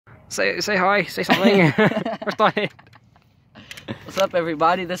Say hi, say something. We're starting. What's up,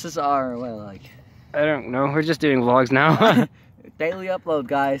 everybody? This is our, I don't know, we're just doing vlogs now. daily upload,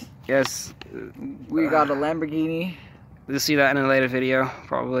 guys. Yes. We got a Lamborghini. You'll see that in a later video,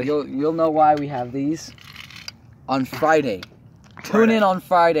 probably. You'll know why we have these. On Friday. Tune in on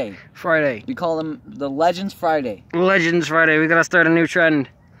Friday. Friday. We call them the Legends Friday. Legends Friday, we gotta start a new trend.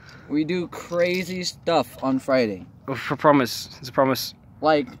 We do crazy stuff on Friday. For promise, it's a promise.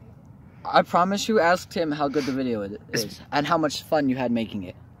 Like, I promise you, ask Tim how good the video is and how much fun you had making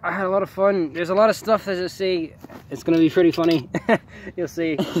it. I had a lot of fun. There's a lot of stuff that you'll see. It's gonna be pretty funny. You'll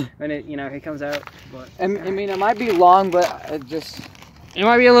see when it comes out. But I mean, it might be long, but it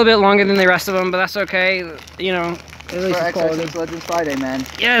might be a little bit longer than the rest of them, but that's okay. You know, at least it's quality. For Legends Friday, man.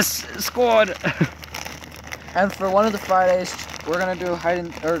 Yes, squad. And for one of the Fridays, we're gonna do hide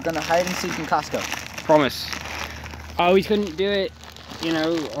and seek in Costco. Promise. Oh, we couldn't do it,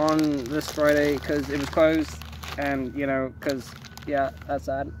 on this Friday because it was closed, and because yeah, that's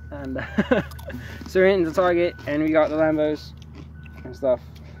sad. And so we're into Target, and we got the Lambos and stuff.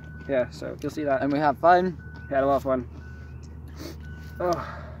 Yeah, so you'll see that. And we have fun. We had a lot of fun.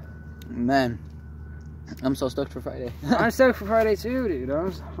 Oh man, I'm so stoked for Friday. I'm stoked for Friday too, dude.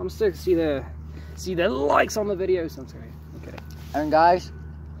 I'm stoked to see the likes on the videos. I'm sorry. Okay. And guys,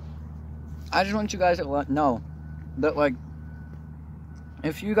 I just want you guys to know that,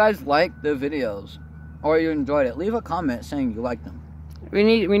 if you guys like the videos or you enjoyed it, leave a comment saying you like them. We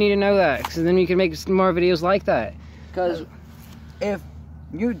need to know that, because then we can make some more videos like that. Because if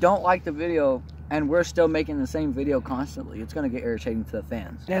you don't like the video and we're still making the same video constantly, it's gonna get irritating to the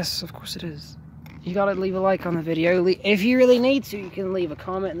fans. Yes, of course it is. You gotta leave a like on the video. If you really need to, you can leave a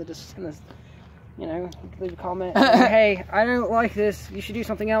comment you can leave a comment. Hey, I don't like this. You should do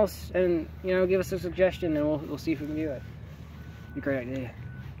something else, and give us a suggestion, and we'll see if we can do it. Be a great idea.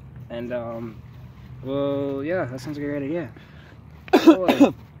 And well, yeah, that sounds like a great idea.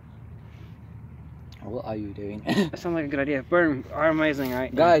 What are you doing? That sounds like a good idea. Boom, are amazing,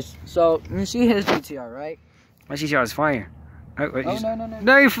 right? Guys, so you see his GTR, right? My GTR is fire. Oh, wait, no.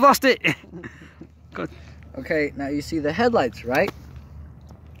 No, you've lost it. Good. Okay, now you see the headlights, right?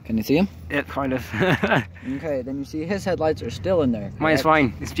 Can you see them? Yeah, kind of. Okay, then you see his headlights are still in there. Correct? Mine's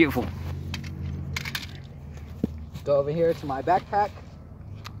fine. It's beautiful. Go over here to my backpack.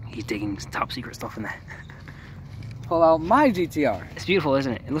 He's digging some top secret stuff in there. Pull out my GTR. It's beautiful,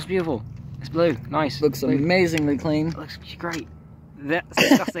 isn't it? It looks beautiful. It's blue. Nice. Looks blue. Amazingly clean. It looks great. That's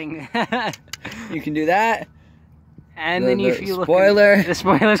disgusting. You can do that. And then if you look at the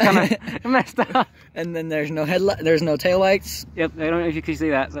spoiler's kind of messed up. And then there's no taillights. Yep, I don't know if you can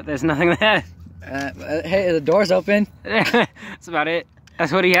see that, but there's nothing there. Hey, the door's open. That's about it.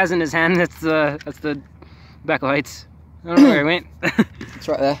 That's what he has in his hand. That's the backlights. I don't know where it went. It's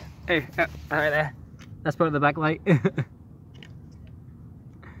right there. Hey, right there. That's part of the backlight.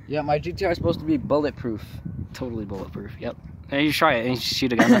 Yeah, my GTR is supposed to be bulletproof. Totally bulletproof. Yep. And you try it and you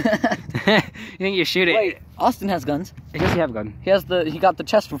shoot a gun. You think you shoot it? Wait, Austin has guns. I guess you have a gun. He got the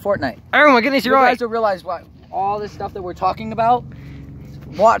chest for Fortnite. Oh my goodness, you're right. You guys will realize what all this stuff that we're talking about.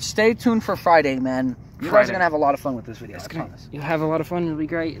 Stay tuned for Friday, man. You guys are gonna have a lot of fun with this video. I promise. You'll have a lot of fun. It'll be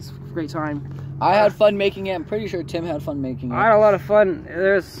great. It's a great time. I had fun making it. I'm pretty sure Tim had fun making it. I had a lot of fun.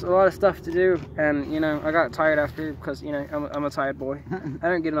 There's a lot of stuff to do, and I got tired after because I'm a tired boy. I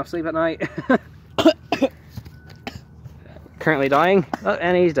don't get enough sleep at night. Currently dying. Oh,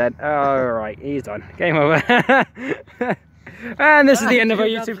 and he's dead. Alright, he's done. Game over. And this is the end of our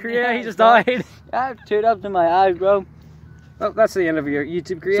YouTube career. He just died. I teared up to my eyes, bro. Oh, that's the end of your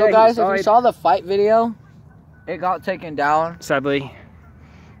YouTube career. So guys, if you saw the fight video, it got taken down. Sadly.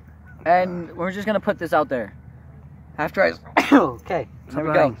 And we're just gonna put this out there. After I... Okay, there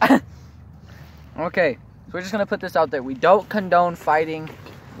we go. Okay, so we're just gonna put this out there. We don't condone fighting.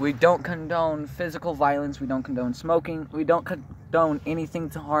 We don't condone physical violence. We don't condone smoking. We don't condone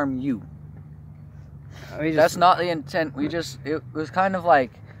anything to harm you. That's not the intent. It was kind of like,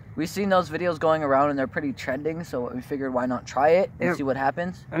 we've seen those videos going around and they're pretty trending, so we figured why not try it and see what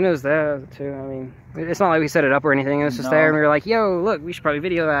happens. And it was there too. I mean, it's not like we set it up or anything. It was just there, and we were like, "Yo, look, we should probably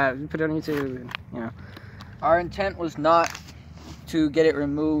video that, and put it on YouTube." And, Our intent was not to get it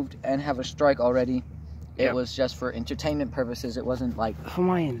removed and have a strike already. It was just for entertainment purposes. It wasn't like... For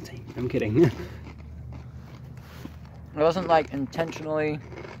my entertainment. I'm kidding. It wasn't like intentionally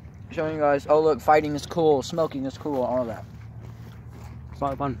showing you guys, oh look, fighting is cool, smoking is cool, all of that. It's a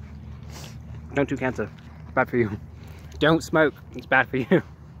lot of fun. Don't do cancer. It's bad for you. Don't smoke. It's bad for you.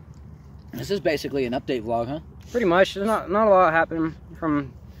 This is basically an update vlog, huh? Pretty much. There's not a lot happened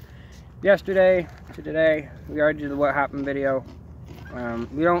from yesterday to today. We already did the what happened video.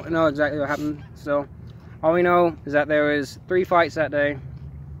 We don't know exactly what happened still. All we know is that there was 3 fights that day.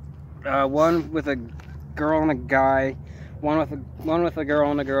 One with a girl and a guy, one with a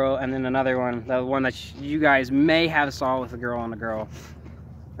girl and a girl, and then another one, the one that you guys may have saw with a girl and a girl.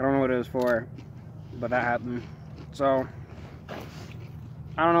 I don't know what it was for, but that happened. So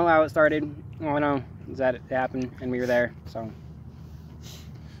I don't know how it started. All I know is that it happened and we were there. So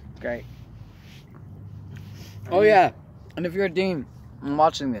great. Oh yeah, and if you're a dean and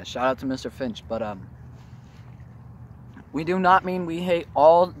watching this, shout out to Mr. Finch. But we do not mean we hate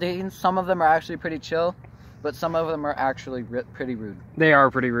all deans. Some of them are actually pretty chill, but some of them are actually pretty rude. They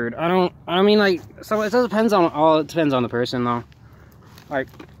are pretty rude. I mean, like, so it depends on it depends on the person though. Like,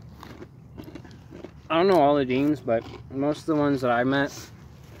 I don't know all the deans, but most of the ones that I met,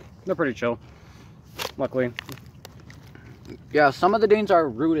 they're pretty chill. Luckily. Yeah, some of the deans are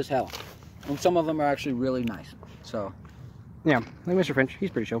rude as hell, and some of them are actually really nice. So, yeah, like Mr. Finch, he's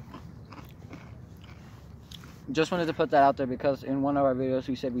pretty chill. Just wanted to put that out there because in one of our videos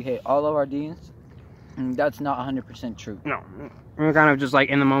we said we hate all of our deans, and that's not 100% true. No, we were kind of just like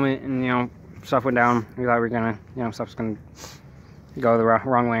in the moment, and you know, stuff went down. We thought we were gonna, you know, stuff's gonna go the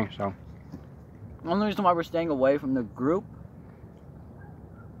wrong way. So, the only reason why we're staying away from the group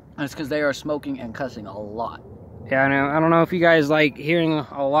is because they are smoking and cussing a lot. yeah, I don't know if you guys like hearing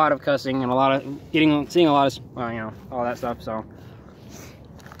a lot of cussing and a lot of seeing a lot of, you know, all that stuff. So,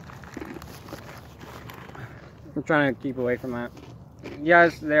 I'm trying to keep away from that.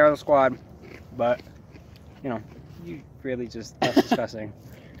 Yes, they are the squad, but you know, you really that's disgusting.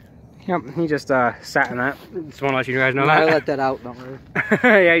 Yep, he just sat in that. Just want to let you guys know that. I let that out, don't worry.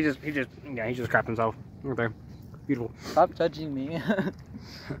 Yeah, he just crapped himself right there. Beautiful. Stop touching me.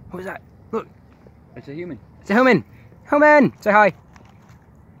 What was that? Look, It's a human. it's a human. Human, say hi.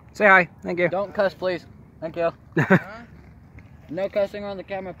 Say hi. Thank you. Don't cuss, please. Thank you. No cussing on the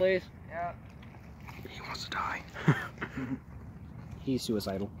camera, please. Yeah. He wants to die. He's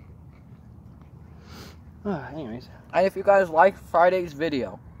suicidal. Anyways, And if you guys like Friday's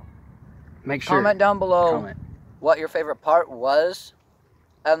video, make sure comment down below comment. what your favorite part was,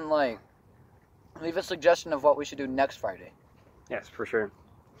 and like leave a suggestion of what we should do next Friday. Yes, for sure.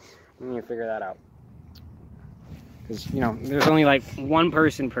 We need to figure that out. Because, you know, there's only like one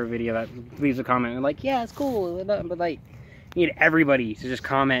person per video that leaves a comment and like, yeah, it's cool, but like, you need everybody to just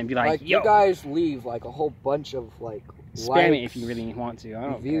comment and be like, yo. You guys leave like a whole bunch of like Spam it if you really want to. I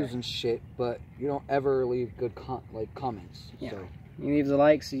don't views care. and shit, but you don't ever leave good comments. Yeah. So. You leave the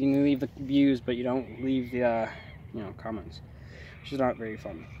likes, you leave the views, but you don't leave the, you know, comments. Which is not very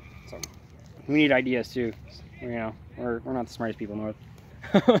fun. So, we need ideas too. You know, we're not the smartest people in the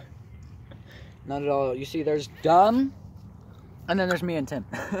world. Not at all. You see, there's dumb, and then there's me and Tim.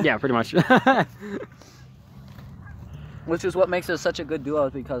 Yeah, pretty much. Which is what makes us such a good duo,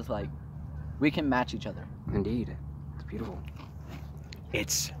 because like we can match each other. Indeed. It's beautiful.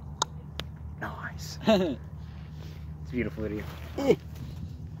 It's nice. It's a beautiful video.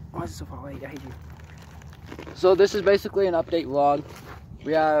 Why is it so far away? I hate you. So this is basically an update vlog.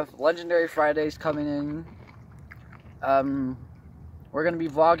 We have Legendary Fridays coming in. We're gonna be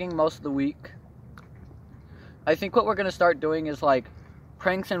vlogging most of the week. I think what we're gonna start doing is like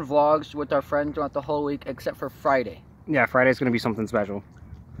pranks and vlogs with our friends throughout the whole week, except for Friday. Yeah, Friday's gonna be something special.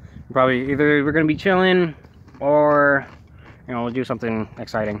 Probably either we're gonna be chilling, or you know, we'll do something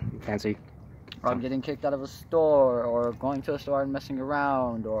exciting, fancy. Or getting kicked out of a store, or going to a store and messing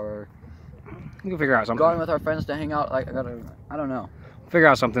around, or We can figure out something. going with our friends to hang out. Like I don't know. Figure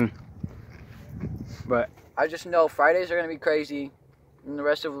out something. But I just know Fridays are gonna be crazy, and the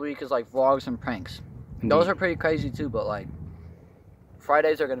rest of the week is like vlogs and pranks. Those are pretty crazy too, but like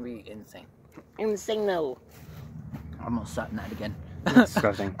Fridays are gonna be insane. insane though. I almost sat in that again. That's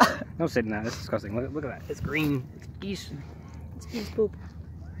disgusting. Don't sit in that. That's disgusting. Look at that. It's green. It's geese. It's geese poop.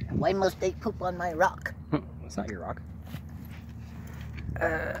 Why must they poop on my rock? It's not your rock.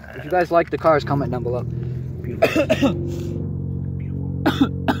 If you guys like the cars, comment down below. Beautiful. Beautiful.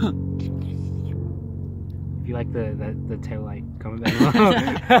 If you like the tail light, comment down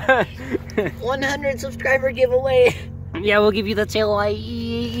below. 100 subscriber giveaway. Yeah, we'll give you the tail light.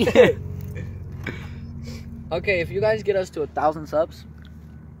 Okay, if you guys get us to 1,000 subs,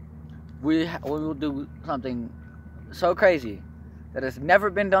 we will do something so crazy that has never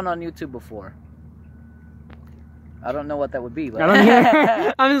been done on YouTube before. I don't know what that would be. But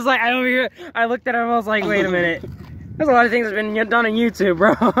I'm just like, I looked at him and I was like, wait a minute. There's a lot of things that have been done on YouTube,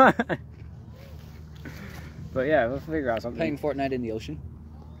 bro. But yeah, we'll figure out something. Playing Fortnite in the ocean.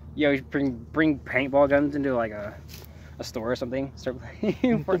 Yeah, we bring paintball guns into like a store or something. Start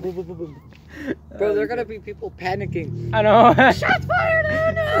playing. Bro, there are gonna be people panicking. I know. Shots fired!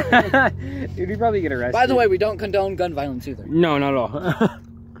 Oh no! Dude, you probably get arrested. By the way, we don't condone gun violence either. No, not at all.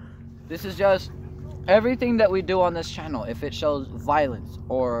 This is just everything that we do on this channel. If it shows violence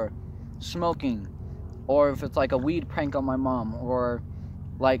or smoking, or if it's like a weed prank on my mom, or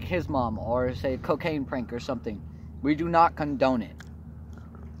like his mom, or say a cocaine prank or something, we do not condone it.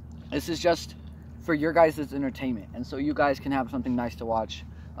 This is just for your guys' entertainment, and so you guys can have something nice to watch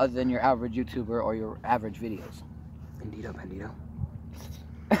other than your average YouTuber or your average videos. Bandito, bandito.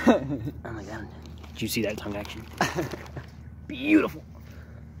 Oh my god. Did you see that tongue action? Beautiful.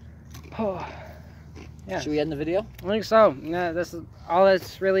 Oh. Yeah. Should we end the video? I think so. Yeah, this is all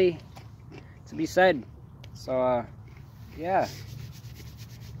that's really to be said. So, yeah.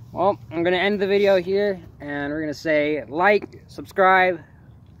 Well, I'm going to end the video here, and we're going to say like, subscribe,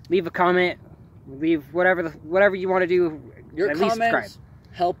 leave a comment, leave whatever you want to do. Your at least subscribe. comments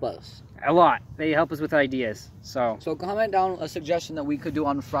help us. A lot. They help us with ideas. So comment down a suggestion that we could do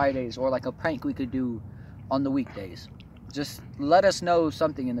on Fridays, or like a prank we could do on the weekdays. Just let us know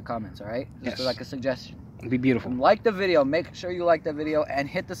something in the comments, alright? Just Yes. like a suggestion. it'd be beautiful. And like the video. Make sure you like the video and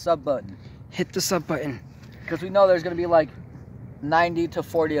hit the sub button. Hit the sub button. Because we know there's going to be like 90 to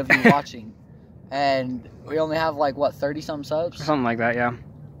 40 of you watching. And we only have like, what, 30-some subs? Something like that, yeah.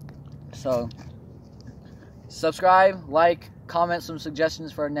 So, subscribe, like, comment some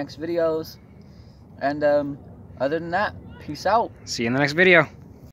suggestions for our next videos. And other than that, peace out. See you in the next video.